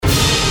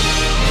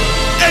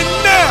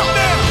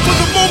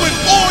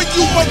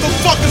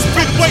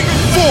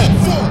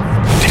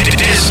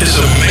is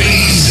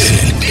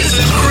amazing. This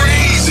is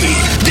crazy.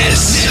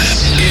 This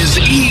is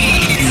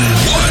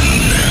E1.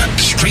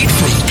 Straight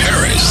from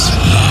Paris.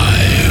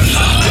 Live.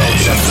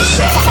 Check this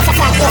out.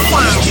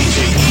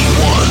 DJ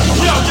E1.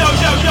 Yo.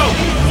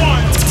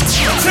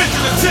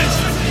 Attention.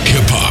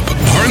 Hip-hop,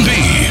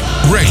 R&B,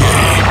 reggae.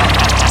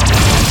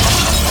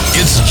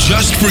 It's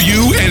just for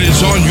you and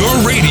it's on your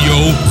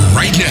radio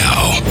right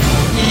now.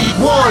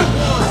 E1.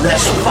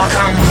 Let's fuck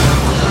 'em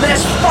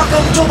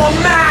to the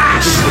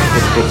max.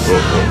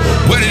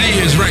 What it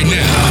is right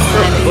now.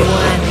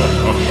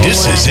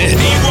 This is it.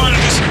 E1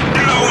 is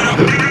blowing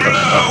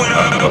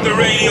up the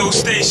radio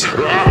station.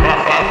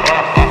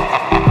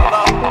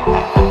 Hello?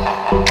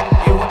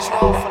 Yeah, what you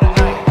on for the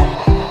night?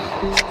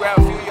 Just grab a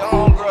few of your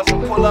homegirls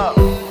and pull up.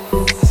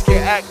 Let's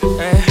get active.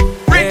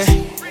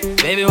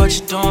 Baby, what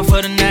you doing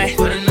for the night?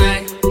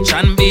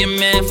 Tryna be a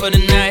man for the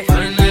night.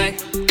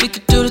 We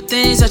could do the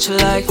things that you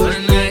like for the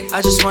night.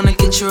 I just wanna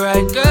get you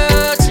right,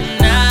 girl,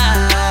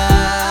 tonight.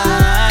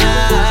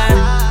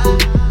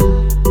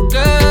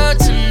 Girl,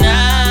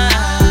 tonight.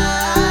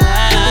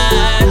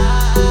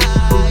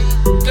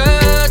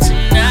 Girl,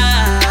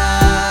 tonight.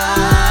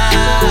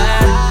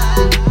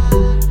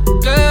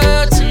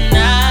 Girl,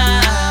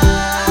 tonight.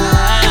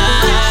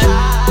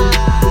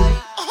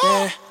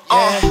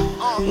 Yeah.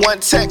 One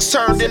text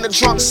turned into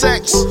drunk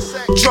sex.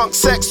 Drunk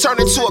sex turned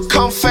into a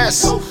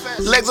confess.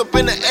 Legs up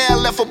in the air,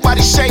 left her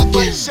body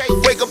shaking.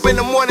 Wake up in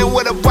the morning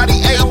with her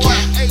body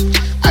aching.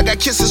 I got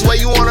kisses where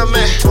you want her,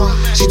 man.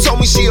 She told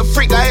me she a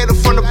freak, I hit her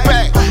from the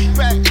back.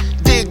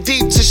 Dig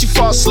deep till she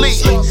fall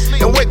asleep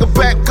and wake her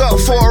back up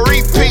for a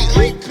repeat.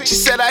 She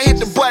said I hit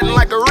the button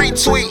like a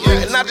retweet,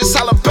 and I just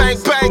holla bang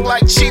bang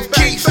like Chief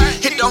Keef.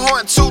 Hit the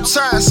horn 2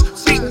 times,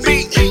 beat.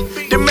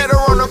 Then met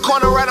her on the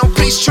corner right on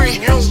Peachtree.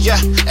 Yeah,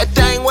 that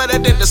thing wetter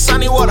than the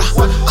sunny water.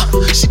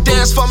 She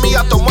danced for me,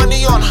 I throw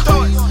money on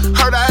her.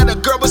 Heard I had a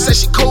girl, but said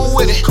she cool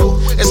with it.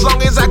 As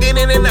long as I get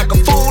in and act a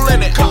fool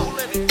in it.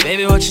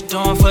 Baby, what you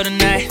doing for the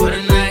night?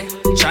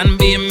 Tryna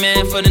be a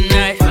man for the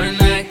night.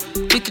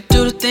 We could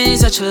do the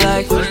things that you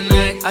like for the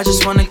night. I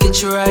just wanna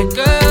get you right,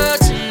 girl,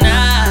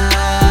 tonight.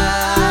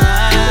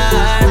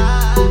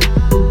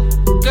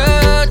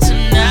 Girl,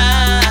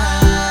 tonight.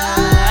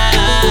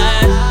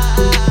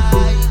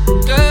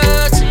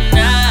 Girl,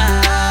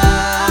 tonight.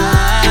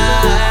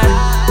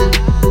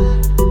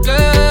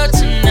 Girl,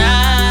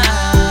 tonight.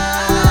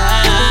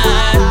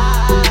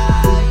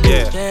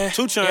 Yeah.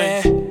 2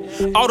 Chainz.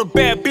 All the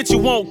bad bitches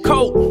want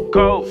coke.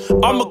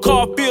 I'm a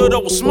car filled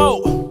up with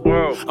smoke.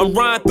 I'm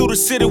riding through the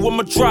city with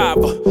my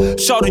driver.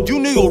 Shawty, you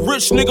need a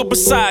rich nigga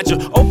beside you.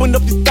 Open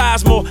up your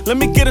thighs more, let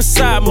me get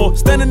inside more.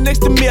 Standing next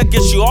to me, I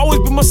guess you always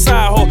be my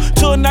side hoe.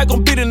 Till night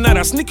gon' be the night,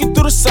 I sneak you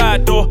through the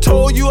side door.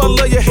 Told you I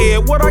love your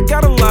head, what I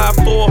gotta lie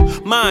for?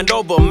 Mind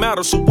over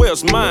matter, so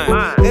where's mine?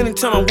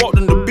 Anytime I walked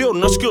in the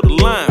building, I skipped the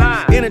line.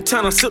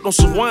 Anytime I sit on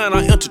some wine,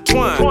 I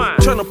intertwine.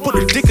 Tryna put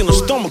a dick in the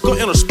stomach or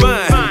in the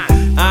spine.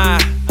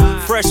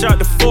 Fresh out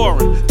the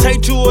foreign.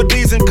 Take 2 of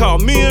these and call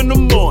me in the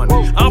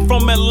morning. I'm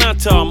from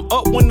Atlanta, I'm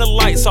up when the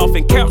lights off.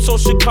 In Capsule,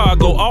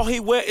 Chicago, all he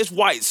wear is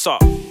white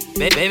socks.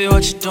 Baby,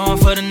 what you doing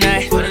for the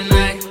night?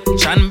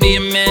 Tryna be a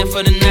man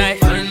for the night.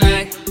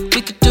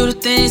 We could do the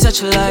things that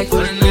you like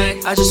for the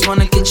night. I just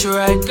wanna get you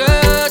right,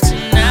 girl,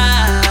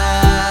 tonight.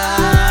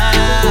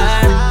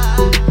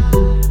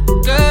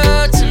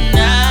 Girl,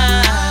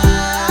 tonight.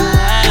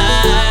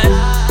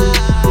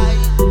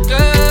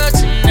 Girl,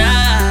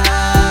 tonight.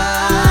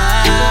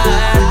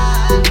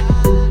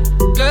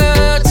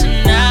 Girl,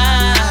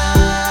 tonight.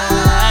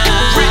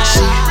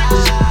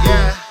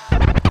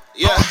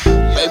 Yeah.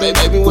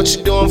 Baby, what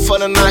you doing for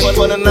the night?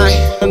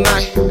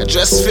 The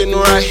dress is fitting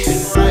right.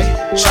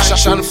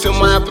 Tryna feel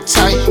my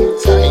appetite,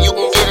 and you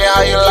can get it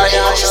how you like.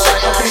 I'm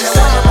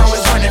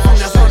always running from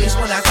the police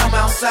when I come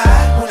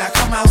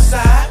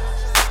outside.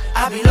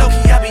 I be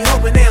low-key, I be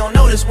hoping they don't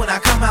notice when I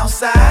come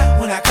outside.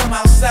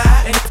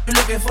 And if you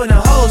looking for the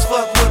hoes,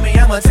 fuck with me,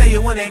 I'ma tell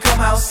you when they come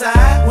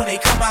outside.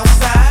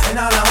 And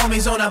all the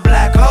homies on the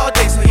block all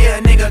day, so yeah,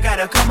 nigga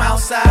gotta come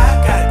outside.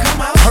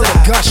 Heard a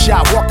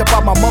gunshot, walked up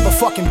out my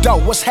motherfucking door.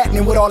 What's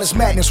happening with all this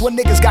madness? What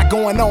niggas got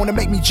going on to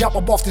make me jump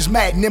up off this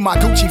Madden? In my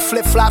Gucci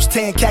flip-flops,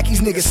 tan khakis,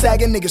 niggas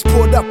sagging, niggas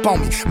pulled up on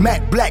me.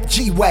 Matte Blaq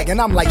G-Wagon,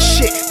 I'm like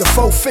shit, the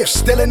 4/5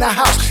 still in the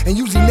house. And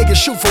usually niggas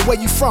shoot for where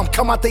you from,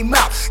 come out they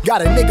mouth.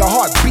 Got a nigga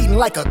heart beating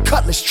like a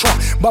cutlass trunk.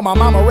 But my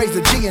mama raised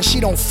a G and she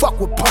don't fuck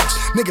with punks.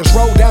 Niggas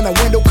rolled down the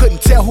window,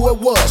 couldn't tell who it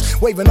was.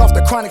 Waving off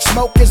the chronic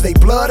smoke as they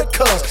blood or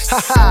cuz.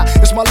 Haha,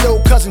 it's my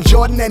little cousin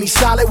Jordan and he's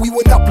solid. We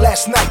went up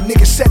last night,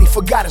 niggas said he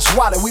forgot his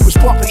wallet. We was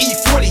bumping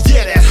E40,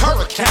 yeah, that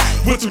hurricane.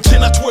 Went through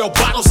 10 or 12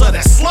 bottles of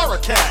that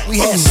slurricane. We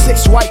had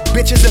 6 white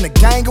bitches and a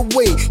gang of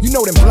weed. You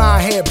know them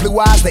blonde hair, blue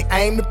eyes, they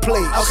aim to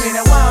please. Okay,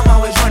 now why I'm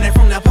always running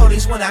from the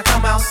police when I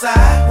come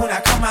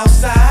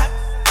outside?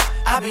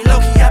 I be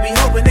low-key, I be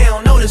hoping they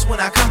don't notice when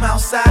I come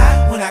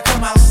outside.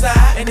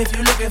 And if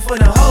you looking for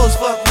the hoes,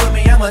 fuck with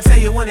me, I'ma tell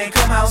you when they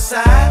come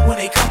outside.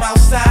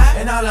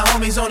 And all the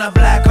homies on the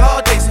block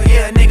all day, so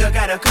yeah, nigga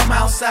gotta come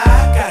outside.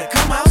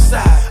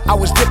 I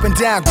was dipping Up and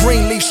down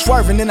Greenleaf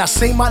swerving, and I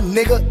seen my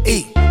nigga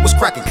E. What's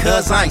crackin',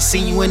 cuz? I ain't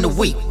seen you in a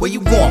week. Where you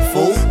going,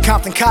 fool?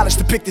 Compton College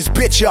to pick this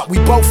bitch up. We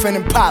both in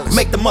Impalas.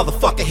 Make the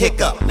motherfucker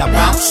hiccup. Now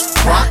bounce,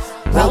 rock,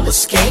 roller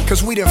skate.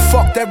 Cause we done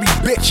fucked every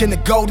bitch in the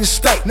Golden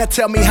State. Now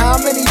tell me how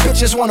many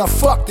bitches wanna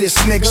fuck this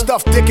nigga.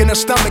 Stuff dick in her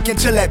stomach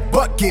until that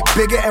butt get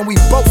bigger. And we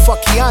both fuck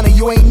Kiana,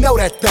 you ain't know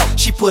that though.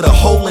 She put a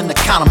hole in the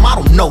condom, I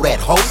don't know that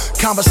hoe.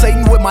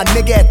 Conversating with my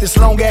nigga at this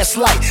long ass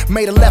light.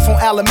 Made a left on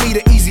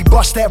Alameda, easy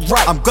bust that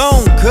right. I'm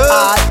gone, cuz.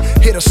 I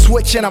hit a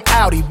switch and I'm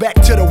outie. Back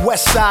to the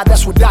west side,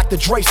 that's where Dr.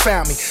 Dre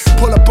found me.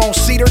 Pull up on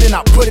Cedar, then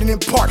I put it in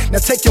park. Now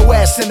take your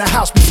ass in the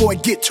house before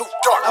it get too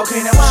dark.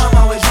 Okay, now I'm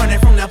always running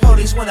from the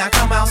police when I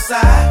come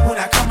outside. When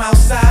I come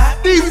outside,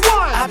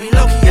 I be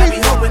low-key, I be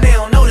hoping they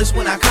don't notice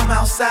when I come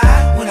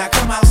outside. When I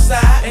come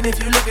outside, and if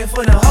you looking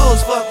for the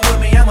hoes, fuck with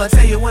me, I'ma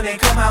tell you when they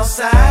come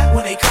outside.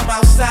 When they come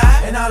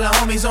outside, and all the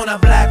homies on the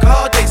block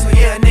all day. So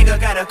yeah, nigga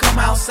gotta come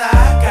outside,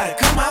 gotta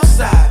come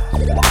outside.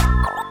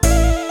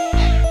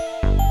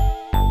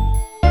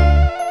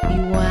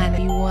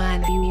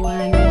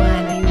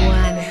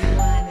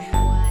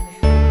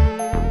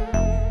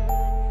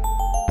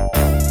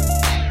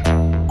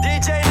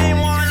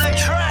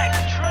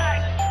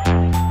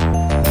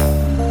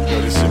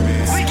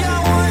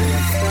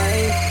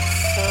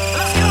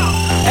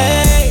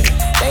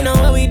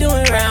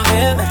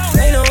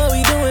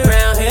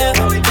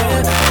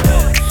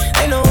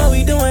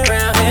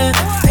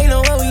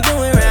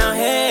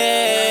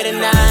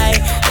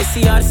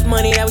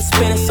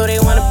 So they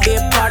wanna be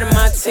a part of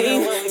my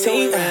team.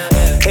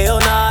 Hell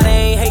nah,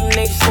 they ain't hating,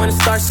 they just wanna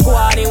start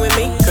squatting with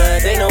me.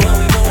 Cause they know what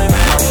we doing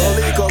around here.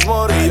 Only cost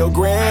more to your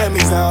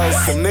Grammy's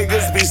house. Some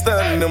niggas be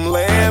stunting them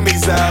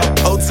Lambys out.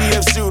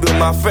 OTF shooter,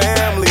 my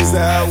family's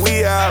out.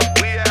 We out.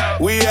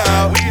 Born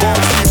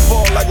to be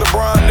fall like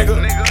LeBron, nigga.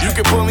 You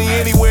can put me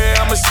anywhere,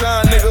 I'ma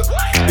shine, nigga.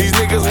 These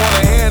niggas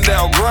want a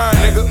handout, grind,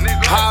 nigga.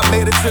 How I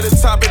made it to the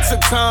top, it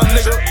took time,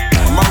 nigga.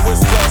 My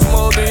wrist cost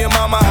more than your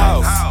mama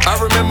house. I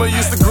remember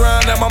used to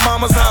grind at my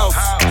mama's house.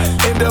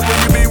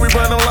 NWB, we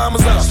run them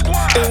llamas out.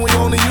 And we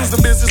only use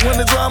the business when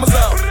the drama's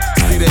out.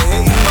 See, they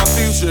hating my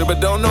future, but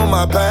don't know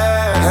my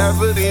past.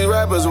 Half of these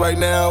rappers right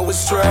now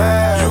is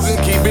trash. You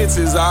can keep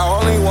bitches, I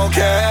only want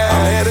cash.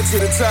 I'm headed to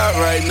the top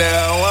right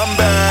now, I'm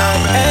back.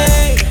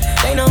 Hey,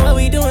 they know what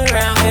we doing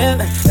around here.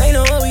 They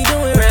know what we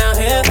doing around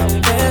here.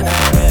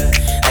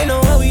 They know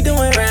what we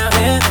doing around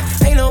here.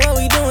 They know what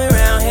we doing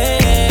around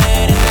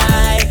here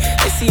tonight.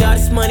 They see all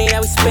this money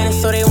that we spending,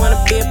 so they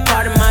wanna be a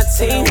part of my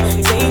team.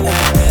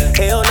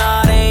 Hell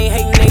nah, they ain't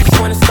hating, they just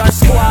wanna start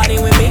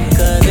squatting with me.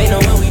 Cause they know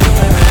what we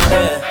doing around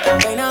here.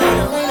 They know what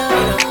we doing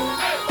around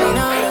here.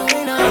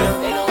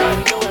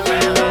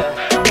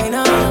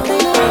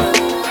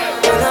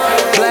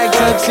 Black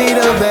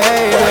Tuxedo,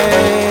 baby.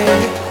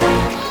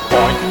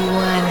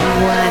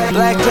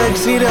 Black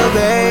Tuxedo,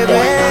 baby.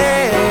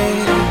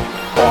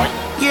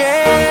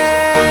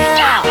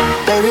 Yeah.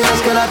 Baby,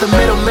 let's get out the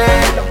middle,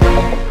 man.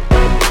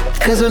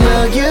 Cause I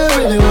know you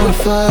really wanna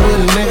fuck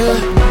with a nigga.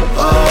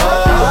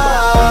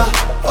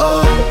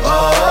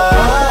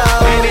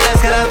 Baby,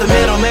 let's get out the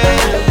middle, man.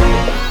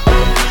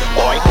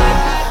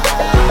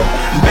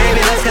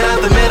 Baby, let's get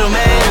out the middle,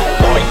 man.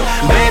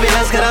 Baby,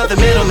 let's get out the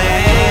middle,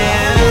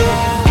 man.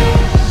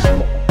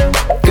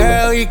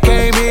 Girl, you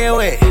came here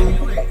with,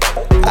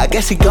 I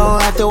guess you gon'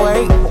 have to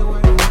wait.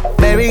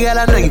 Baby girl,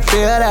 I know you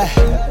feel that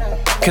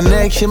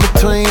connection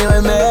between you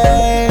and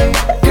me.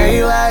 Girl,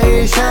 you out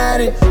here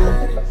shining,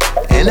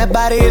 and that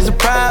body is a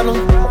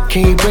problem.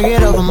 Can you bring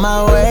it over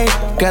my way?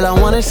 Girl, I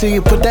wanna see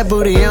you put that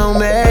booty on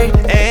me.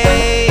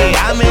 Hey,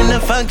 I'm in the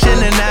function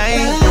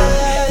tonight.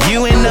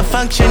 You in the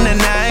function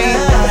tonight.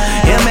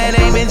 Your man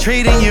ain't been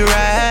treating you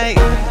right.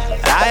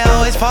 I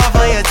always fall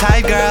for your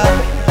type, girl.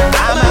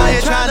 I'm out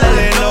here tryna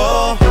lay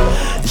low.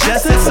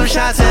 Just hit some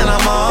shots and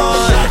I'm on.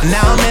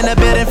 Now I'm in the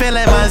building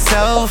feeling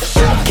myself.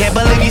 Can't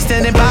believe you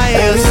standing by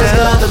yourself. Let's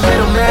get out the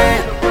middle,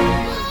 man.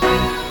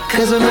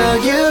 Cause I know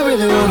you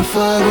really wanna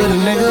fuck with a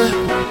nigga.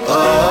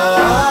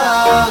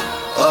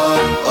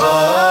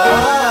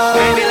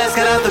 Baby, let's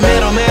get out the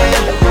middle, man.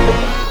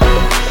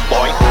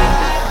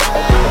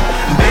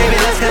 Baby,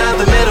 let's get out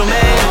the middle,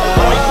 man.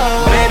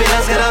 Baby,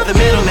 let's get out the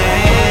middle, man.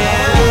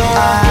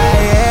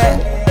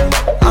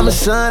 I'm a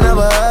son of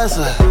a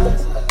hustler.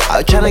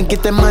 I'm tryna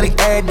get that money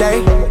every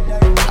day.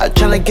 I'm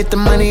tryna get the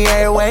money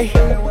every way,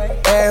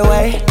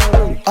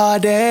 all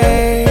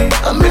day.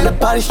 I'm in the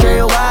party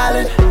straight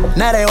wildin'.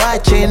 Now they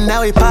watching,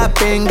 now we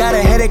poppin'. Got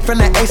a headache from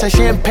the ace of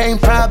champagne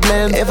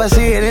problem. If I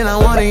see it and I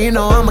want it, you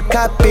know I'ma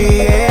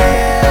copy,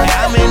 yeah.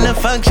 I'm in the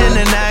function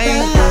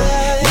tonight.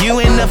 You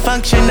in the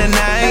function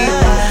tonight.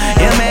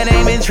 Your man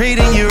ain't been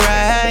treating you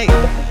right.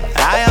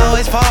 I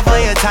always fall for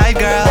your type,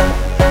 girl.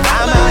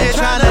 I'm out here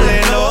tryna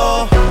lay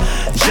low.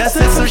 Just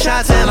hit some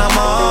shots and I'm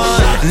on.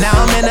 Now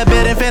I'm in the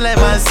building feeling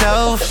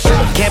myself.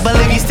 Can't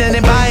believe you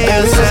standing by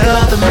yourself. Baby, let's get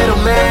out the middle,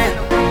 man.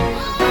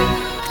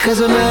 Cause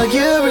I know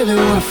you really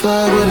wanna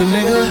fuck with a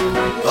nigga.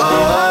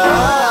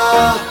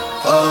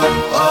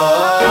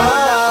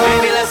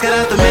 Baby, let's get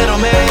out the middle,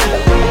 man.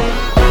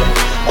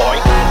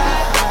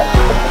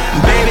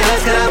 Baby,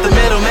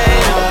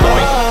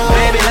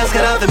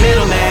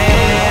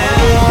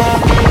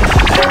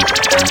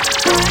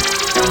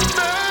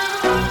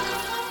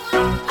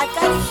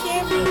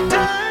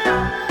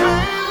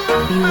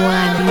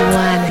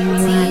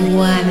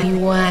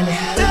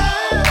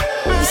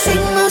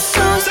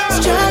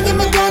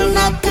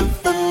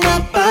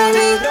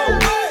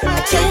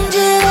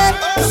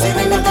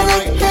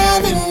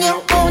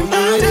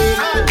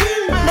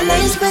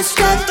 this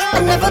life.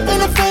 I've never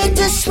been afraid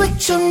to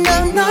switch on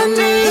down on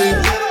me.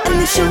 And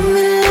you show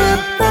me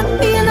love by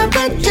being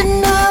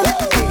original.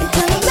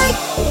 Until the light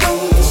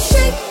don't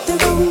shake the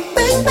room,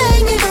 bang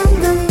bang, you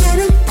don't get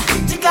it.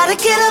 You gotta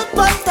get up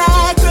off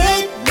that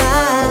great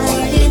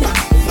night.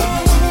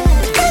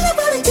 Ain't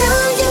nobody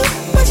tell you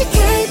what you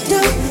can't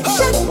do.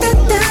 Shut that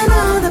down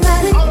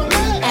automatic.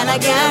 And I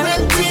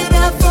guarantee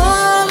that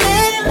fall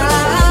in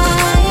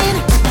line.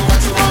 What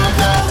you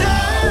walk out?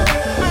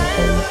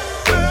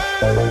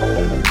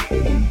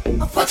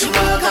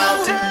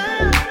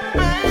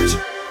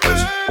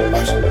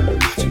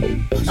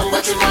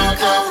 What you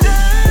walk out?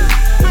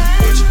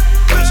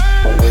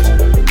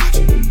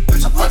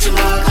 What you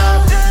walk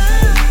out?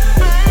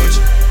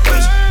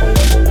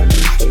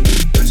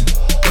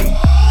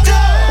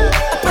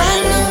 A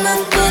brand new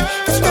movement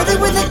that started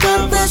with a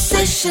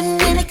conversation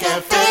in a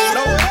cafe.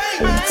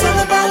 It's all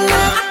about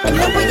love, and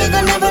knowing you're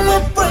gonna never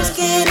let words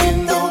get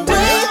in the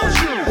way.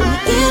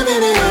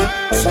 Giving it up,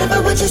 it's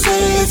never what you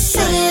say, it's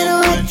saying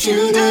what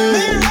you do.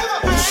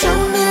 Show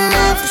me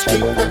love, just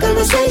keep the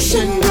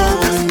conversation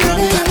going.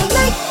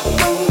 Like,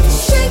 don't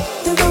shake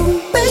the room,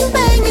 bang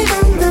bang, you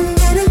don't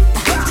get it.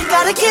 You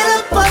gotta get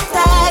up off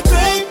that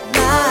great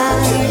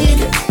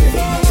night.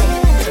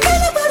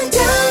 Ain't nobody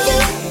tell you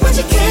what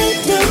you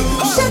can't do.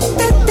 Shut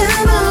that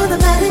down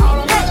automatic.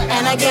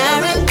 And I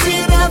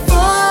guarantee that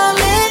fall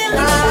in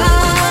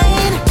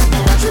line.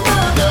 What you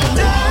want to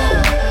do?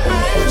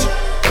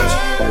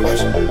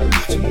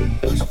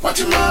 What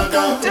you want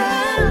to do?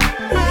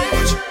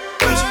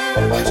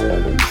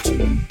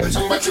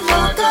 What you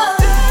want to do?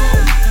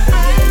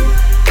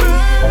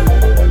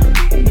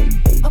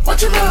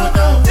 What you want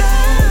to do?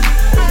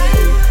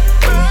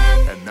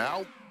 And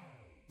now,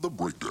 the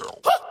breakdown.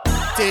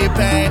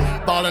 T-Pain,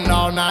 ballin'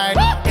 all night.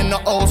 In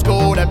the old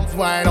school, that's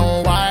white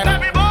on white.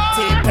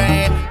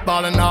 T-Pain,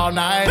 ballin' all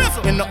night.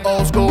 In the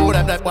old school,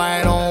 that's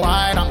white on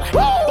white. I'm like,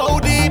 oh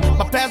deep,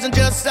 my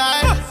passenger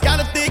side. Got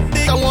a thick,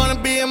 I wanna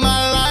be in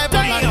my life.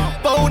 I'm like,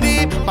 oh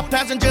deep, my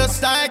passenger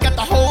side. Got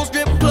the whole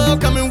strip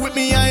club coming with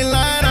me, I ain't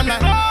lying. I'm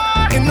like,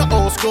 in the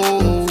old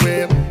school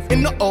whip,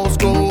 in the old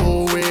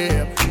school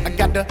whip. I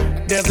got the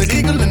Desert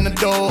Eagle in the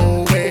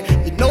doorway.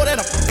 You know that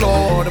I'm from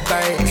Florida,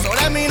 babe. So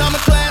that mean I'm a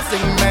classic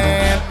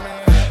man.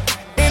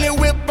 Any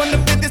whip from the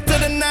 50s to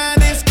the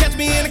 90s, catch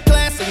me in a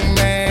classic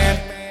man.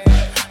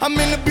 I'm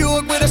in the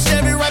Buick with a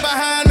Chevy right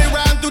behind me,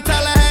 riding through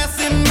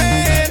Tallahassee,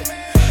 man.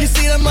 You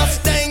see the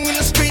Mustang in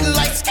the street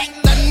lights,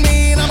 that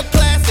mean I'm a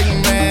classic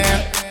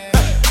man.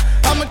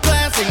 I'm a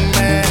classic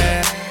man.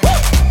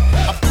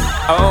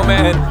 Oh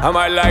man, I'm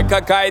high like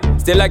a kite.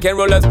 Still I can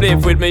roll a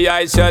spliff with me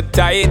eyes shut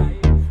tight.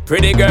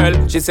 Pretty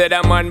girl, she said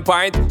I'm on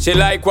point. She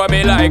like what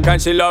me like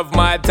and she love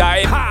my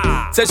type.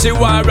 Said she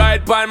want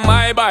ride on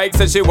my bike.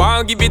 Said she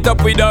want give it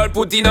up without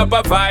putting up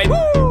a fight.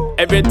 Woo!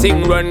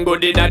 Everything run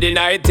good in the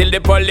night till the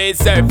police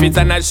surface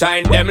and I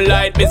shine them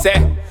light. Me say,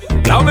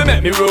 now me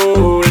make me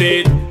roll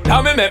it.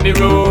 Now me make me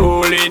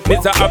roll it,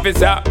 Mr.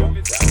 Officer.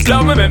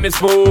 Love me make me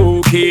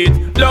smoke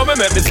it. Love me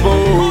make me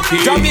smoke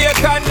it.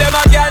 Jamaican them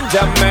a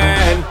ganja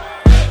man.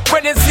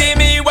 When you see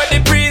me with the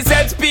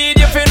preset speed,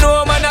 you feel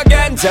no man a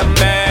ganja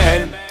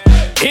man.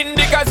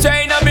 Indica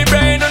strain on me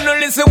brain, and no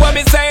listen what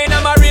me saying.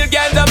 I'm a real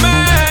ganja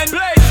man.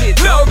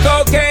 No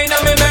cocaine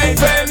on me main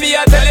friend. Me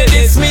a tell you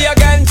this, me a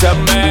ganja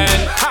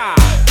man.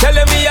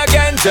 Telling me a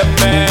ganja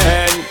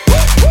man.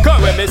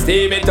 Come when me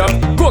steam it up,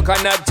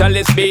 coconut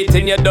chalice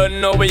beating. You don't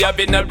know we have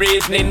been a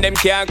reasoning. Them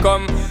can't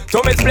come. So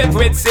me split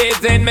with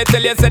season. Me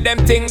tell you say them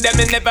things them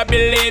me never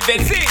believe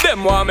it.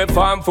 Them want me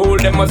farm fool,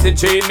 them must be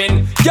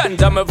dreaming.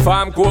 Ganja me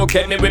farm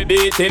cocaine me we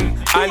beating.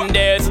 And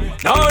there's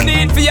no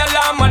need for your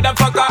alarm,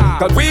 motherfucker.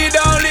 Cause we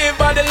don't live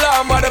by the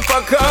law,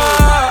 motherfucker.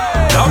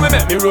 Now me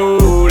make me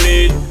roll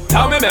it.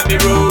 Now me make me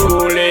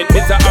roll it,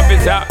 Mr.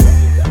 Officer.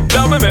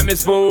 Love me make me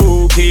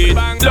smoke it.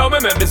 Love me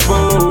make me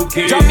smoke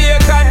it.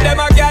 Jamaican them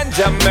a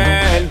ganja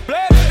man.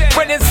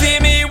 When you see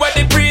me with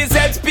the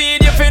preset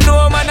speed, you feel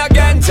no man a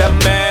ganja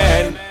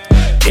man.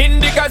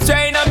 Indica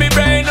strain on me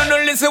brain, and no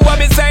listen what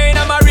me saying.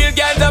 I'm a real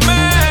ganja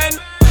man.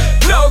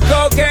 No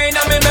cocaine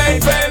on me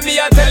main friend. Me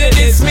a tell you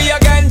this, me a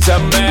ganja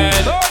man.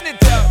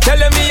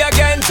 Telling me a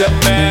ganja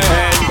man.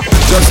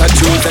 Just a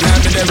truth and I'm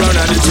in the run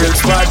on the drill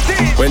spot.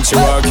 When she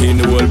walk in,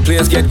 the whole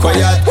place get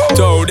quiet.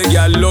 So the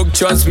girl look,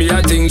 trust me,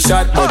 I think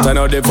shot. But I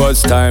know the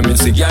first time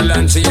it's the girl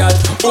and she hot.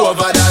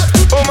 Over that,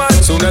 oh man,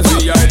 soon as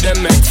we are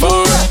them make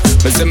four.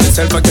 Me say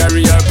myself a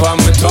carry her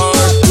on my tour.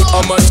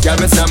 How much girl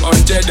me say I'm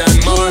 100 and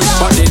more.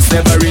 But it's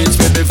never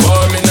reached me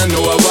before, me no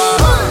know a war.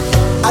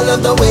 I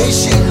love the way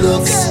she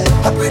looks.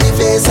 Her pretty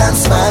face and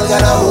smile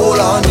got a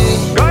hold on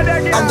me.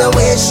 And the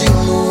way she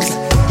moves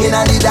in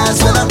the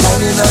dance when I'm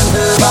pounding on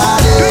her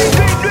body.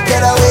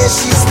 Get away,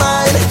 she's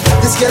mine.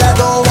 This girl I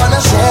don't wanna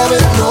share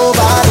with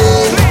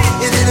nobody.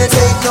 It didn't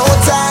take no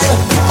time.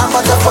 I'm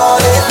about to fall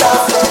in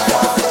love.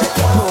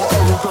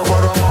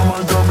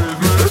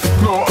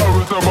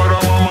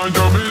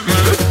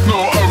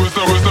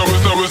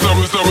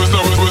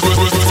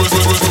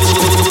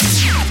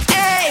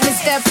 Hey,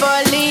 Mr.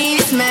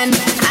 Policeman,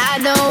 I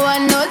don't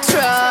want no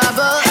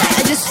trouble.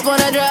 I just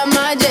wanna drive drop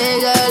my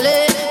jiggle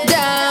it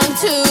down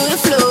to the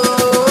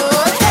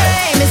floor.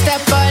 Hey, Mr.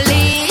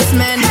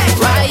 Policeman,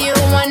 why you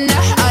wanna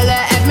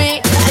holler at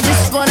me? I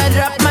just wanna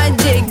drop my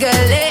jiggle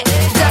it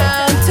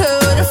down to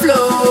the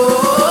floor.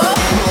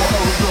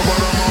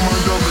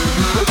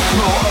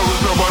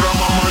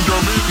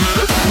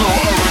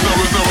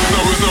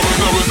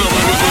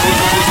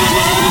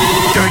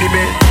 Dirty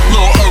bit.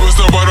 No, I was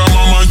about to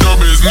mind your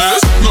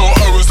business. No,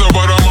 I was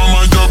about to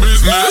mind your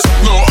business.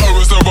 No, I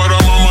was about to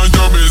mind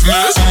your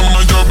business.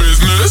 Mind your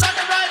business.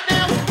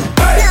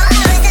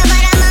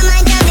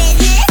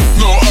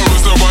 No, I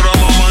was about to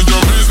mind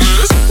your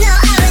business. No,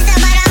 I was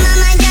about to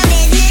mind your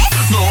business.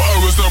 No, I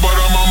was about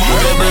to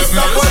mind your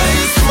business.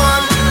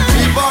 Policeman,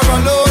 leave her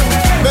alone.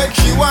 Make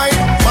she whine,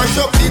 mash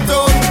up the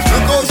town.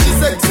 Look how she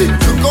sexy,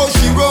 look how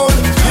she roll.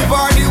 Give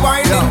her the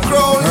whining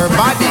crown. Her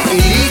body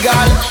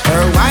illegal,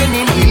 her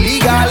whining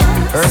illegal.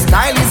 Her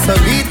style is so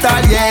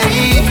vital, yeah.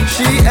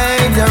 She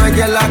ain't a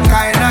regular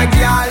kind of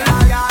girl.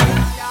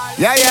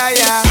 Yeah, yeah,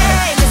 yeah.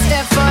 Hey,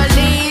 Mr.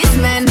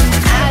 Policeman,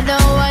 I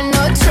don't want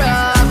no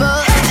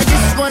trouble. I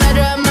just wanna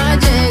drop my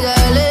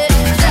jiggle it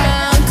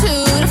down to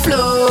the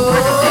floor.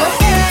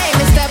 Hey,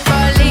 Mr.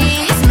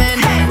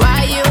 Policeman, why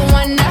you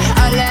wanna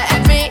holler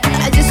at me?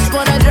 I just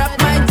wanna drop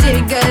my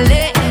jiggle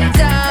it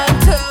down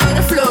to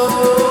the floor.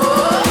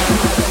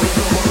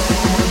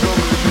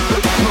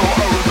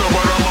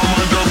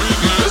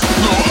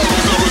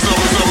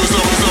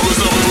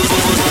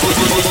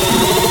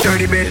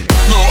 Dirty bit.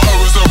 No, I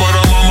was about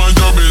to mind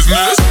your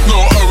business. No,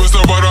 I was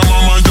about to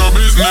mind your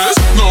business.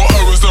 No,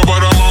 I was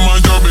about to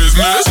mind your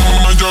business.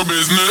 Mind your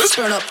business.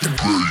 Turn up the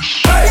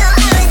bass. No, I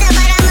was about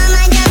to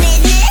mind your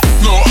business.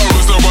 No, I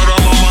was about to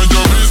mind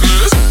your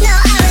business. No,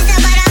 I was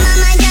about to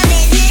mind your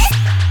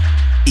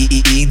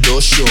business. Indo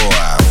Show.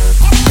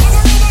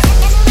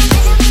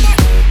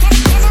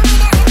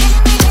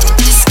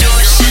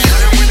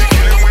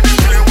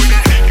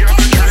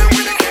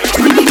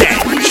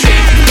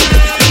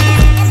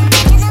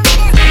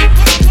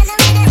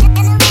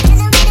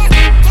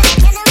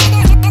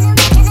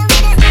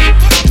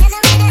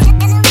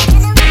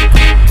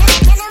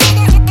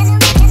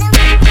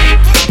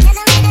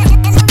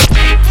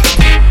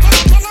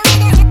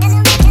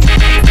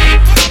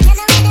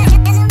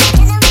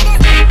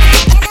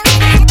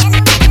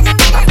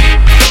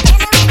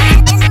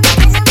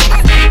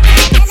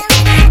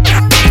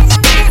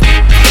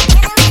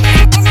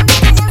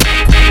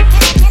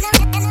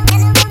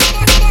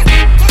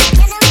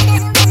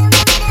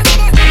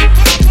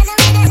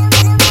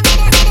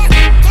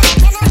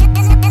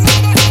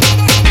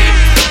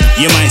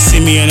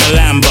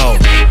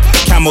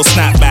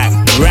 Snapback,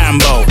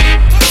 Rambo,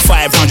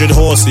 500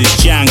 horses,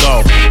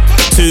 Django,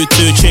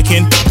 2-2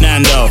 chicken,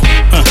 Nando.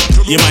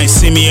 You might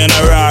see me in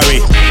a Rari,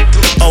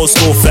 old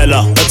school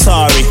fella,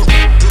 Atari.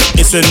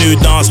 It's a new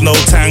dance, no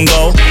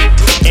tango.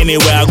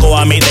 Anywhere I go,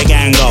 I make the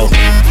gang go.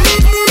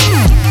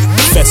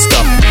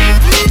 Festa,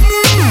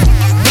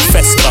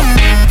 festa,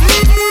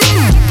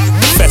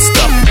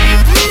 festa.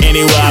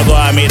 Anywhere I go,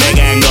 I make the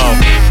gang go.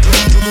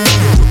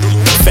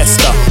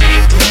 Festa,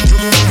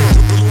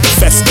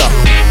 festa.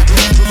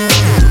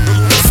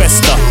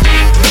 Festa.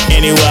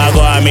 Anywhere I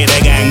go, I make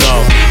the gang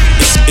go.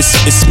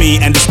 It's me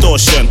and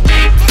distortion.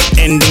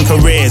 Ending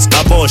careers,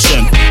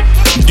 abortion.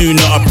 Do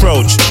not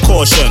approach,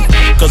 caution.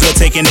 Cause we're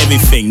taking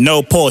everything,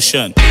 no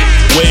portion.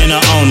 We're in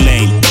our own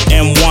lane,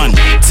 M1.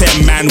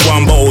 10 man,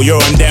 1 bottle,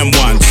 you're on them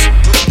ones.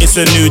 It's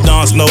a new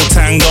dance, no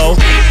tango.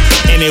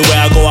 Anywhere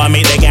I go, I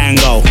make the gang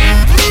go.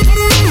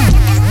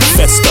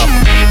 Festa.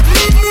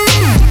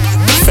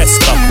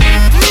 Festa.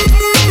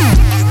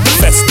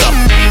 Festa.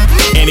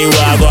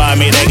 Anywhere I go, I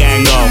make the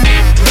gang go.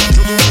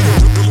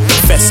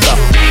 Festa.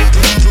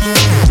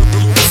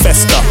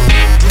 Festa.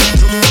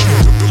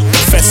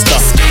 Festa.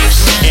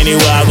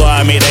 Anywhere I go,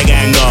 I make the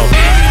gang go.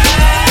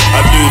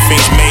 I do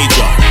things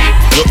major.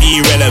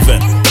 You're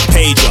irrelevant.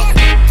 Pager.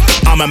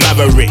 I'm a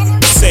maverick.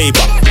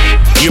 Saber.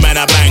 You man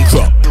are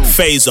bankrupt.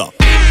 Phaser.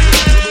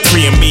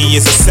 3 and me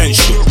is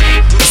essential.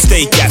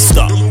 Stay gassed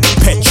up.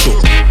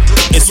 Petrol.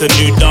 It's a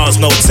new dance,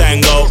 no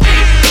tango.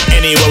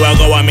 Anywhere I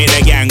go, I make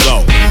the gang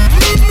go.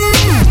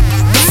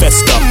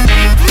 Festa.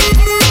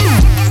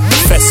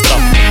 Festa.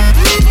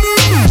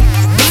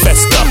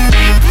 Festa.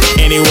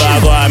 Anywhere I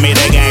go, I make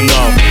the gang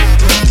go.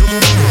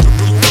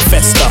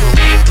 Festa.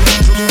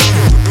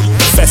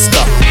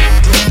 Festa.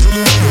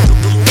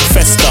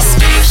 Festa.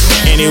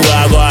 Anywhere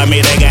I go, I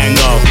make the gang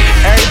go.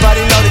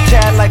 Everybody know the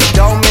cat like a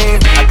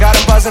domain. I got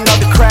him buzzing up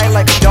the crack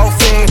like a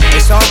dolphin.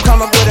 And so I'm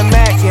coming with a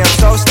Mac, yeah, I'm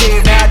so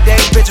Steve.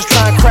 Nowadays, bitches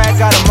trying to crack,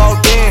 got them all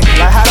in.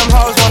 Like how them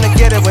hoes wanna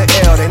get it with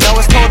L. They know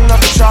it's holding up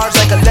the charge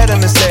like a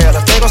Letterman sale.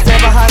 If they gon'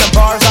 stand behind the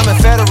bars, I'm in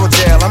federal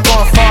jail. I'm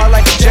going far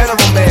like a general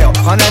mail.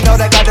 On that note,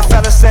 I got the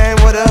fella saying,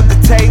 what up, the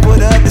tape,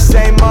 what up? The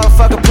same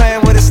motherfucker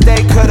playing with a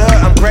steak, cut up.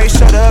 I'm great,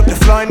 shut up, the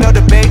flow ain't no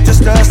debate,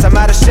 just us. I'm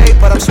out of shape,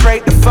 but I'm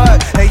straight the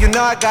fuck. Hey, you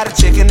know I got a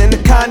chicken in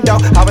the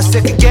condo. I was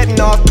sick of getting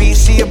off beat,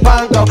 she a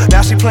bongo.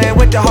 Now she playing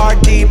with the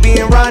hard D,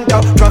 being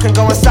Rondo. Drunk and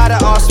go inside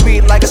her all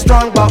sweet like a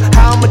strongbow.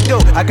 How I'ma do?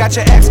 I got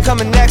your ex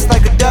coming next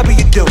like a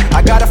W do.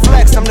 I gotta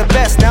flex, I'm the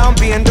best, now I'm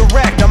being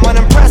direct. I'm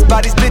unimpressed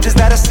by these bitches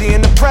that I see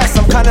in the press.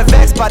 I'm kinda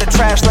vexed by the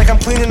trash like I'm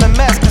cleaning a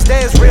mess. Cause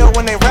they is real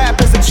when they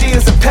rap as if she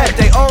is a pet.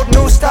 They old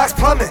new stocks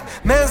plummet.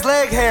 Men's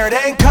leg hair,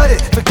 they ain't cut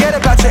it. Forget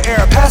about your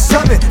era, pass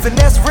summit.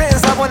 Finesse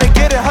writtens, I wanna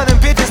get it.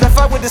 100 bitches that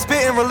fuck with the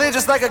spitting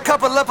religious like a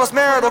couple of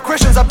post-marital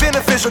Christians. I'm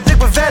beneficial, dick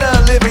with Veta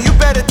a living. You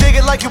better dig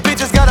it like you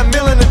bitches got a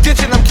mill in the ditch.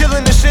 And I'm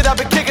killing this shit, I've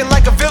been kicking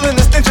like a villain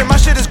and stenching. My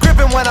shit is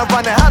gripping when I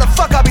run it. How the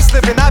fuck I be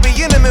slipping? I be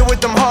intimate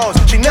with them hoes,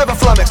 she never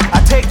flummox.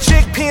 I take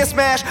chickpea and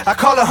smash, I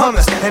call her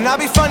hummus. And I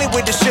be funny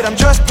with this shit, I'm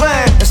just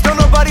playing. And still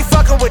nobody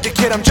fucking with the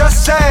kid, I'm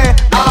just saying.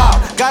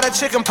 Got a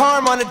chicken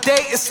parm on a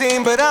date, it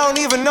seemed. But I don't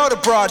even know the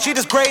broad, she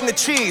just grating the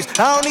cheese.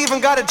 I don't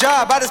even got a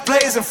job, I just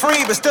blazing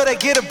free. But still they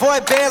get a boy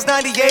bands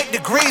 98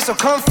 degrees, so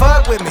come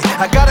fuck with me.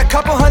 I got a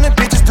couple hundred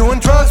bitches doing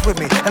drugs with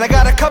me. And I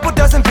got a couple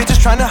dozen bitches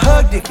trying to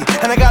hug Dicky.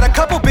 And I got a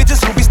couple bitches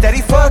who be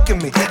steady fucking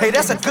me. Hey,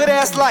 that's a good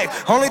ass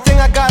life. Only thing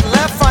I got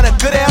left, find a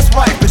good ass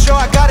wife. But yo,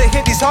 I gotta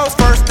hit these hoes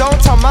first, don't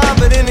tell mom.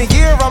 But in a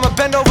year, I'ma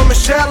bend over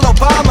Michelle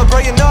Obama. Bro,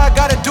 you know I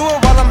gotta do it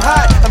while I'm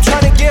hot. I'm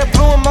trying to get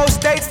blue in most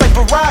states like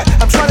Barack.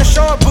 I'm trying to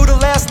show her Boo the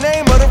last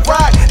name of the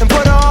rock. And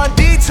put her on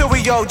D till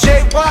we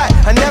J Watt.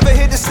 I never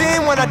hit the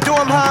scene when I do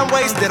them high and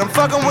wasted. I'm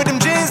fucking with them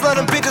jeans, let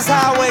them bitches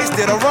high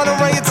wasted. I run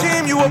around your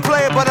team, you a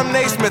player, but I'm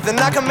Naismith. And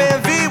I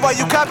command V while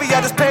you copy,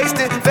 I just paste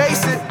it.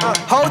 Face it,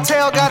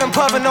 hotel got them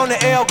puffing on the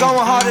L, going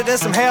harder than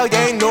some hell, you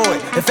ain't know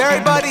it. If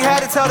everybody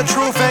had to tell the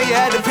truth and you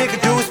had to pick a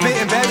dude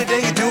spitting better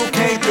than you do,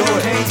 can't do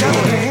it. Can't do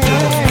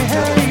it.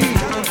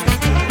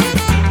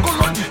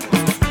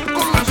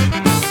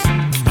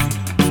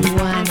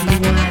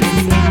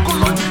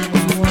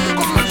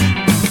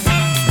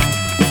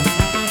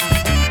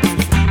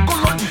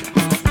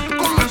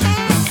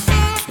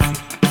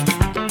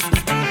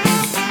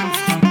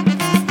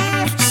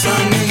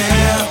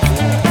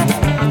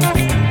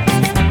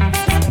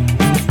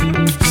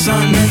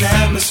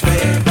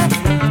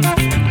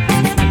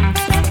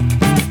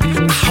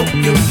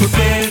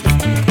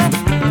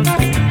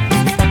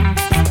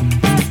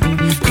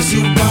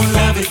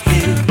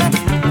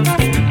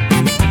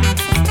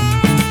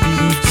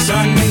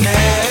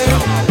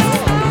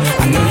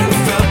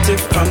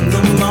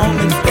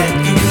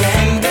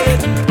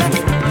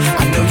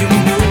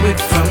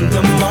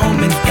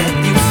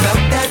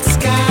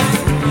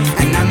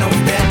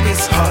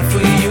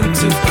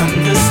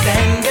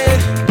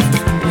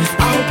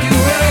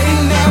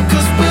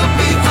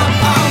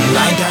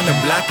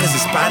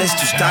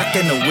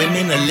 And the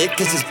women are lit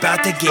cause it's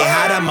about to get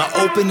hot. I'ma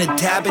open the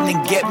tab and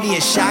then get me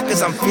a shot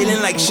cause I'm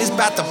feeling like shit's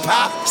about to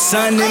pop.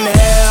 Sun in the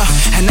air,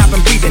 and I've been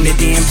breathing it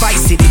in.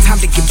 Vice City,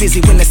 time to get busy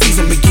when the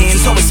season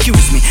begins. So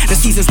excuse me, the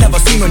season's never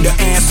seem to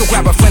end. So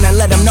grab a friend and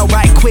let them know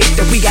right quick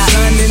that we got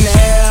sun in the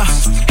air,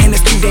 and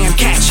it's too damn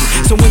catchy.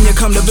 So when you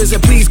come to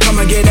visit, please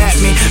come and get at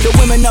me. The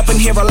women up in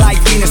here are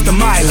like Venus to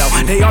Milo.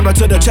 They arm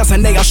to the chest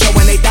and they all show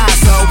when they die.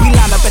 So we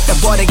line up at the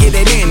bar to get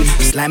it in.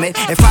 Slam it,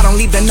 if I don't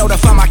leave then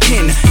notify my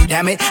kin.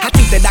 Damn it, I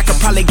think that I could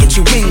probably get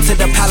you into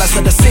the palace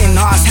of the sin.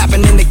 Oh, it's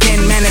happening again,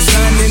 man, it's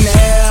sun in the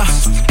air,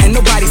 and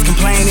nobody's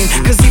complaining,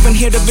 cause even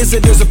here the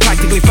visitors are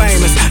practically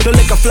famous. The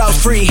liquor flows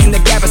free and the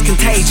gab is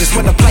contagious.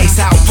 When the place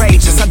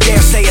outrageous, I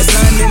dare say it's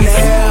sun in the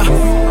air.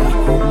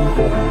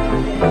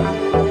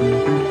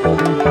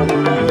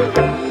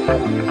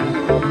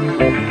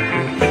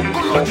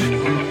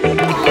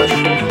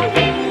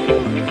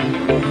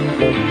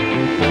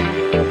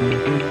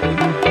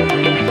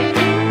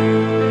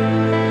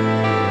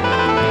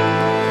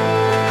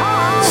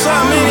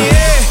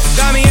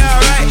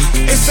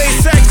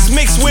 Sex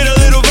mixed with a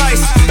little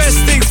vice.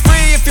 Best things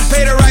free if you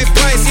pay the right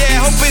price.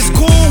 Yeah, hope it's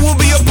cool, we'll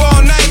be up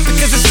all night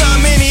because there's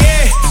something in the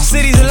air.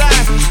 City's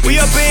alive, we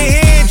up in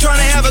here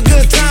trying to have a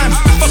good time.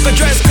 Fuck a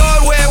dress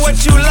code, wear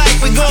what you like.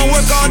 We gon'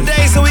 work all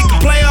day so we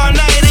can play all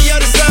night. And yo,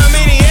 there's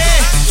something in the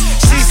air.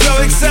 She's so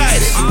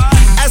excited,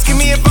 asking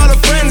me if all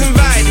her friends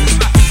invited.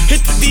 Hit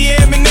the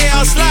DM and they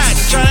all slide.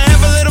 Trying to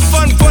have a little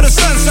fun before the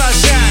sun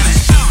starts shining.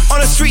 On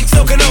the street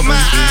soaking up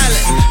my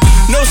island.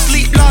 No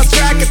sleep, lost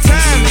track of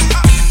timing.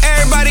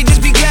 Everybody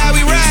just be glad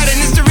we riding.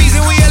 It's the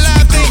reason we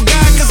alive, thank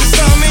God, cause it's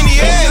so many,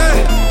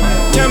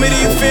 yeah. Tell me, do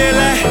you feel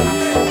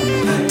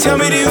like? Tell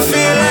me, do you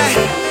feel like?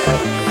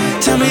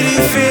 Tell me, do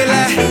you feel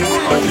like?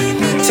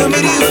 Tell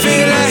me, do you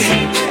feel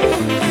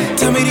like?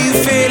 Tell me, do you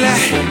feel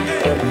like?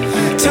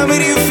 Tell me,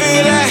 do you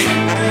feel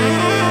like?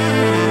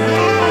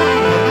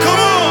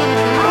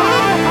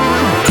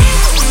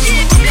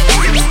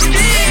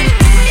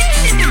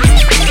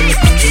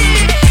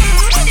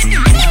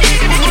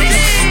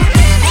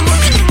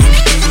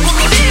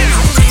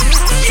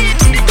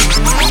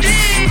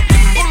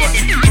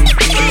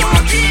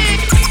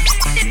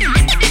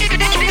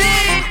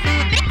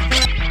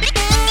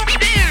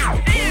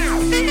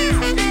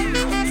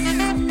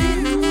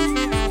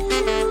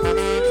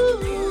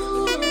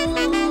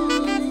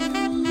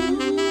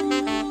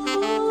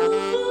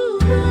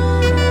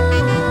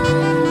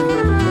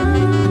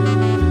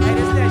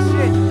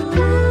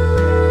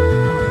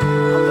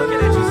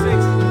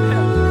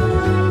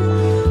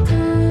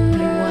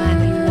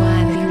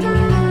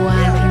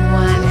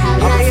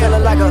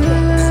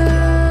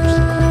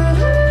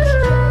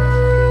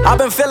 I've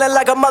been feeling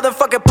like a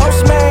motherfucking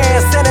postman,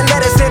 sending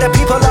letters to the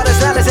people, all the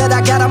sellers that I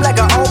got. I'm like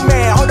an old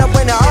man, hold up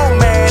when the old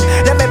man.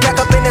 Let me back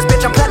up in this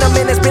bitch, I'm platinum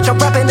in this bitch, I'm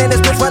rapping in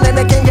this bitch, running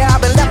the game, yeah, I've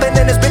been lapping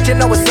in this bitch, you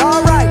know it's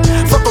alright.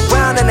 Fuck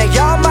around and they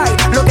all might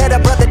look at a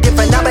brother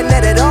different, I've been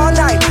at it all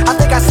night. I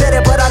think I said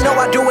it, but I know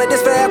I do it.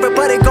 This for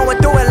everybody going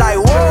through it like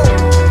whoa,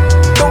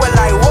 do it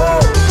like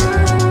whoa,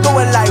 do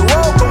it like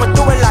whoa, going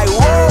through it like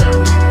whoa.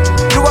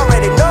 You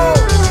already know,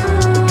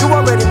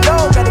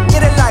 gotta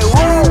get it like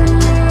whoa,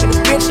 and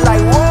this bitch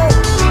like whoa,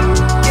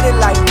 get it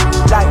like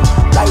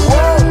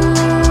whoa.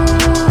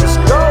 Let's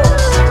go,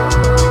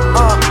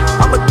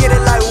 I'ma get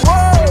it like whoa.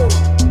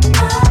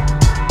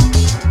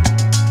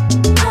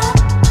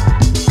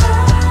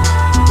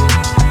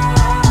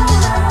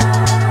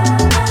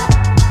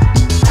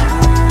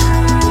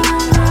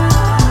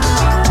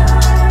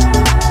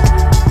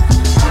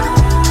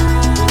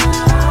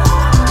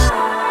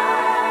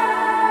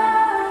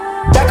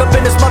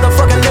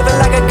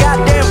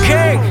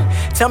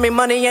 Tell me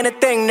money ain't a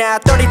thing now.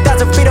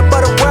 30,000 feet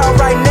above the world,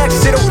 right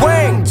next to the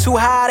wing. Too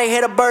high to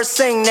hear the birds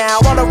sing now.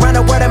 All around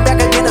the world and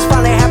back again, it's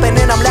finally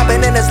happening. I'm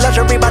lapping in this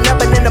luxury by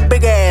napping in a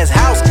big ass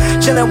house.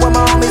 Chilling with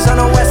my homies on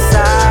the west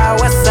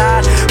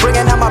side.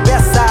 Bringing out my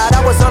best side.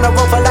 I was on the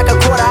road for like a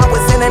quarter. I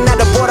was in and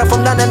out the border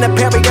from London to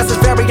Paris. Yes,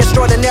 it's very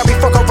extraordinary.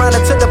 Fuck around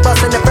and took the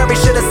bus and the ferry.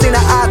 Should've seen the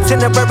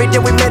itinerary.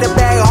 Then we made it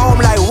back home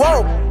like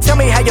whoa. Tell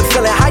me how you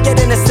feeling, higher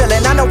than the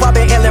ceiling. I know I've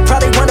been illin',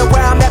 probably wonder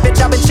where I'm at,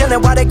 bitch. I've been chillin',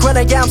 while they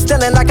grillin', yeah, I'm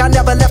stillin'. Like I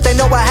never left, they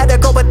know I had to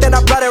go, but then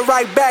I brought it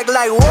right back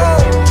like whoa.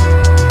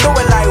 Do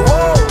it like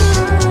whoa,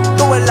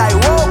 do it like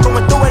whoa,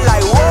 going through it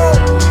like whoa.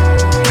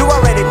 You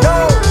already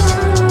know,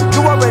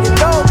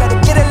 gotta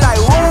get it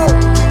like whoa.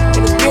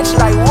 And this bitch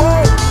like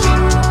whoa,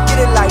 get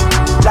it like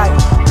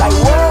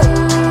whoa.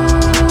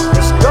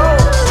 Let's go,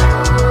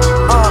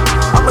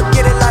 I'ma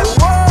get it like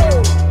whoa.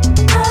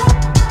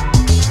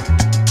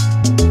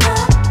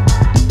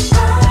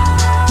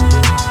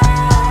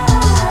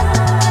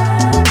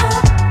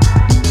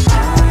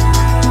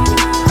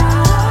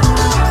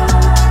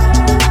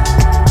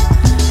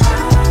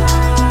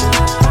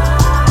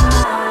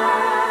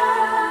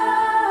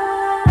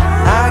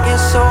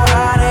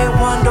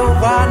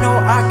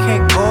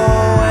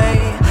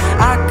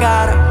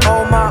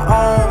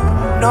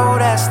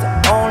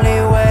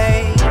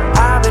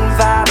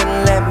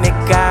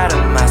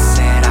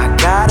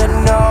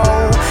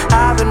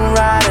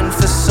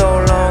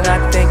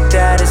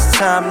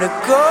 Time to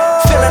go.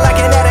 Feeling like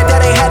an addict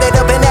that ain't had it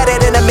up and at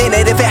it in a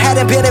minute. If it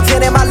hadn't been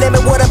infinite, my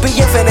limit wouldn't be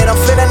infinite. I'm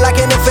feeling like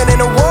an infant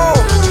in a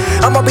womb.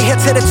 I'ma be here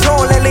to the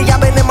tune. Lately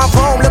I've been in my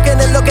room, looking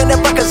at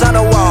records on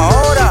the wall.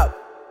 Hold up.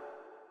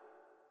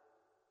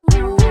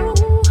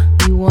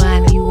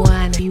 You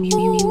want